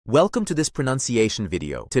Welcome to this pronunciation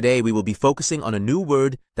video. Today we will be focusing on a new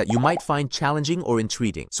word that you might find challenging or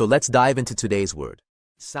intriguing. So let's dive into today's word.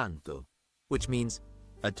 Santo, which means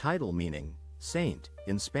A title meaning saint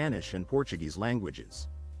in Spanish and Portuguese languages.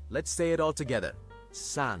 let's say it all together.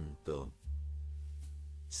 Santo.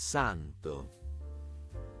 Santo.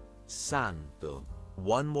 Santo.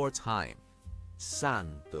 One more time.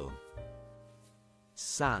 Santo.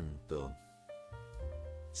 Santo.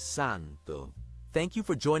 Santo. Thank you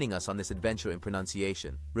for joining us on this adventure in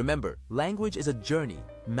pronunciation. Remember, language is a journey,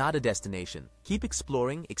 not a destination. Keep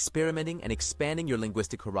exploring, experimenting, and expanding your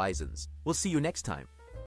linguistic horizons. We'll see you next time.